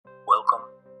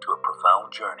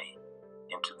journey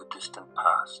into the distant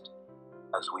past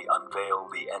as we unveil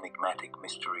the enigmatic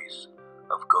mysteries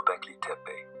of Göbekli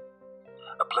Tepe,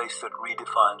 a place that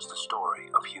redefines the story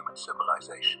of human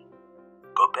civilization.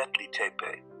 Göbekli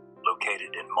Tepe,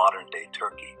 located in modern-day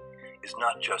Turkey, is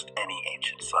not just any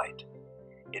ancient site.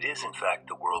 It is, in fact,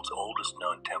 the world's oldest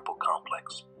known temple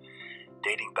complex,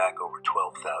 dating back over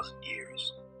 12,000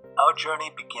 years. Our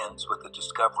journey begins with the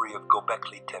discovery of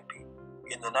Göbekli Tepe.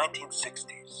 In the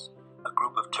 1960s, a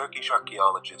group of Turkish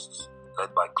archaeologists,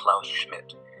 led by Klaus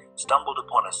Schmidt, stumbled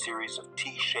upon a series of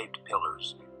T-shaped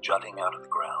pillars jutting out of the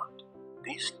ground.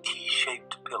 These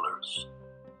T-shaped pillars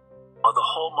are the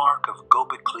hallmark of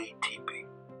Göbekli Tepe.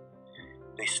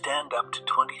 They stand up to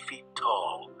 20 feet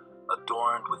tall,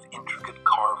 adorned with intricate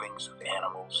carvings of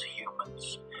animals,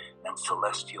 humans, and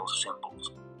celestial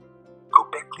symbols.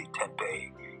 Göbekli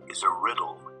Tepe is a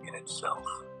riddle in itself.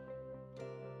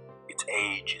 Its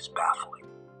age is baffling.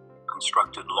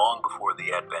 Constructed long before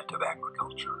the advent of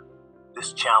agriculture,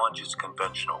 this challenges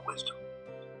conventional wisdom,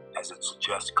 as it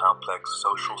suggests complex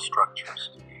social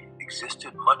structures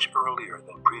existed much earlier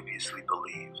than previously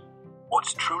believed.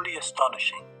 What's truly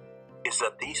astonishing is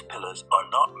that these pillars are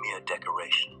not mere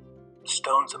decoration. The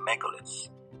stones are megaliths,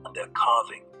 and their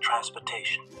carving,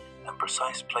 transportation, and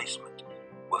precise placement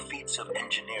were feats of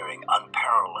engineering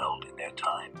unparalleled in their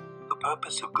time. The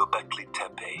purpose of Göbekli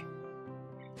Tepe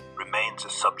remains a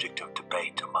subject of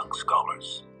debate among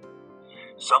scholars.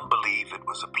 Some believe it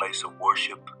was a place of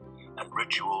worship and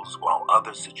rituals, while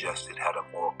others suggest it had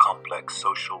a more complex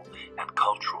social and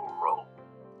cultural role.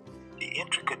 The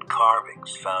intricate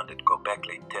carvings found at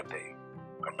Göbekli Tepe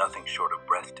are nothing short of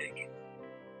breathtaking.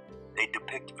 They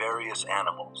depict various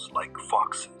animals like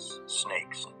foxes,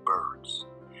 snakes, and birds,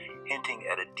 hinting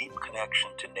at a deep connection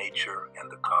to nature and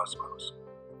the cosmos.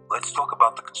 Let's talk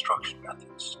about the construction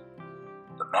methods.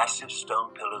 The massive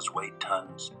stone pillars weighed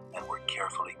tons and were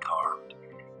carefully carved,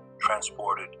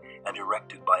 transported, and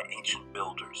erected by ancient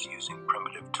builders using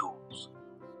primitive tools.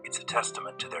 It's a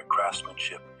testament to their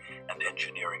craftsmanship and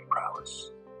engineering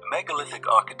prowess. The megalithic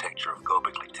architecture of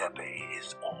Göbekli Tepe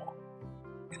is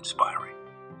awe-inspiring.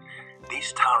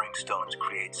 These towering stones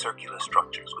create circular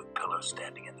structures with pillars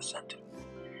standing in the center.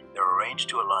 They're arranged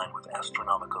to align with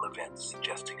astronomical events,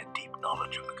 suggesting a deep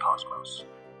knowledge of the cosmos.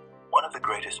 One of the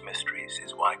greatest mysteries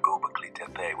is why Göbekli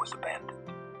Tepe was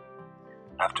abandoned.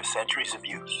 After centuries of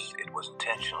use, it was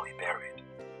intentionally buried,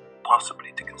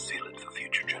 possibly to conceal it for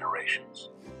future generations.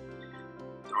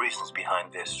 The reasons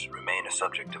behind this remain a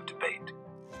subject of debate.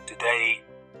 Today,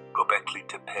 Göbekli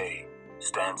Tepe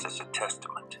stands as a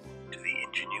testament to the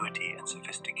ingenuity and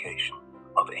sophistication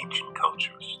of ancient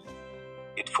cultures.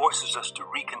 It forces us to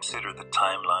reconsider the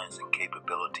timelines and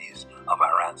capabilities of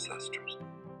our ancestors.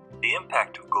 The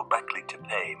impact of Göbekli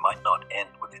Tepe might not end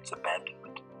with its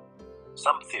abandonment.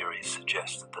 Some theories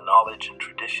suggest that the knowledge and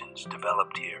traditions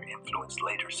developed here influenced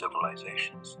later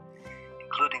civilizations,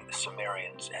 including the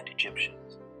Sumerians and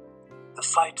Egyptians. The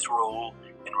site's role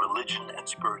in religion and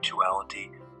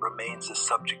spirituality remains a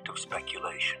subject of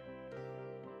speculation.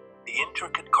 The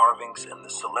intricate carvings and the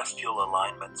celestial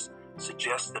alignments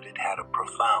suggest that it had a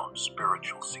profound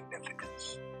spiritual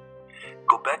significance.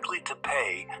 Göbekli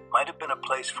Tepe might have been a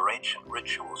place for ancient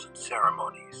rituals and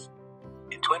ceremonies.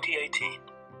 In 2018,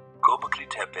 Göbekli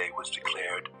Tepe was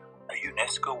declared a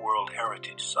UNESCO World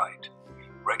Heritage Site,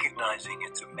 recognizing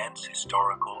its immense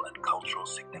historical and cultural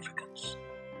significance.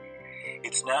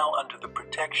 It's now under the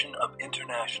protection of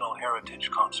international heritage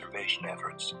conservation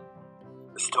efforts.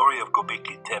 The story of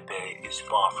Göbekli Tepe is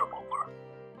far from over.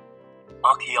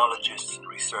 Archaeologists and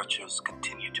researchers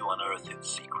continue to unearth its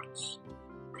secrets,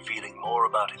 revealing more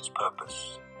about its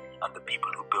purpose and the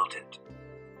people who built it.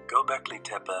 Göbekli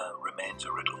Tepe remains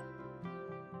a riddle,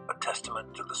 a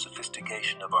testament to the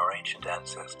sophistication of our ancient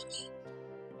ancestors,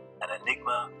 an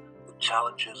enigma that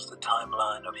challenges the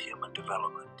timeline of human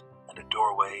development, and a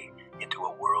doorway into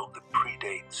a world that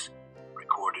predates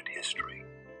recorded history.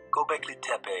 Göbekli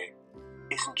Tepe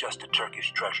isn't just a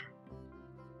Turkish treasure.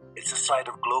 It's a site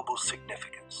of global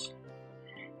significance.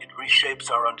 It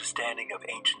reshapes our understanding of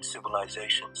ancient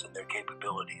civilizations and their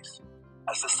capabilities.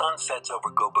 As the sun sets over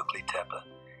Göbekli Tepe,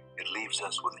 it leaves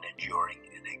us with an enduring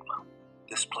enigma.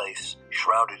 This place,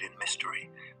 shrouded in mystery,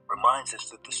 reminds us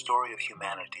that the story of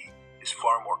humanity is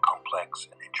far more complex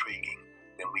and intriguing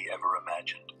than we ever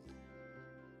imagined.